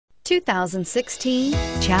2016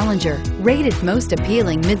 Challenger. Rated most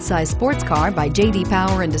appealing midsize sports car by J.D.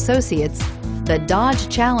 Power and Associates, the Dodge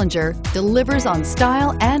Challenger delivers on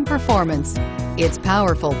style and performance. It's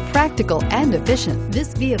powerful, practical, and efficient.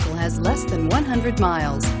 This vehicle has less than 100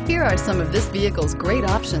 miles. Here are some of this vehicle's great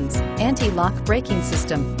options: anti-lock braking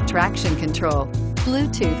system, traction control,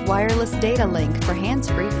 Bluetooth wireless data link for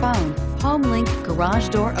hands-free phone, home link garage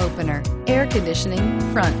door opener, air conditioning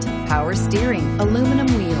front, power steering, aluminum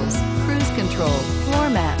wheels, cruise control, floor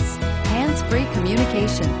mats, hands-free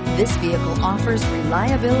communication. This vehicle offers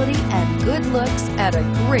reliability and good looks at a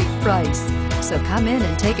great price. So come in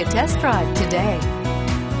and take a test drive today.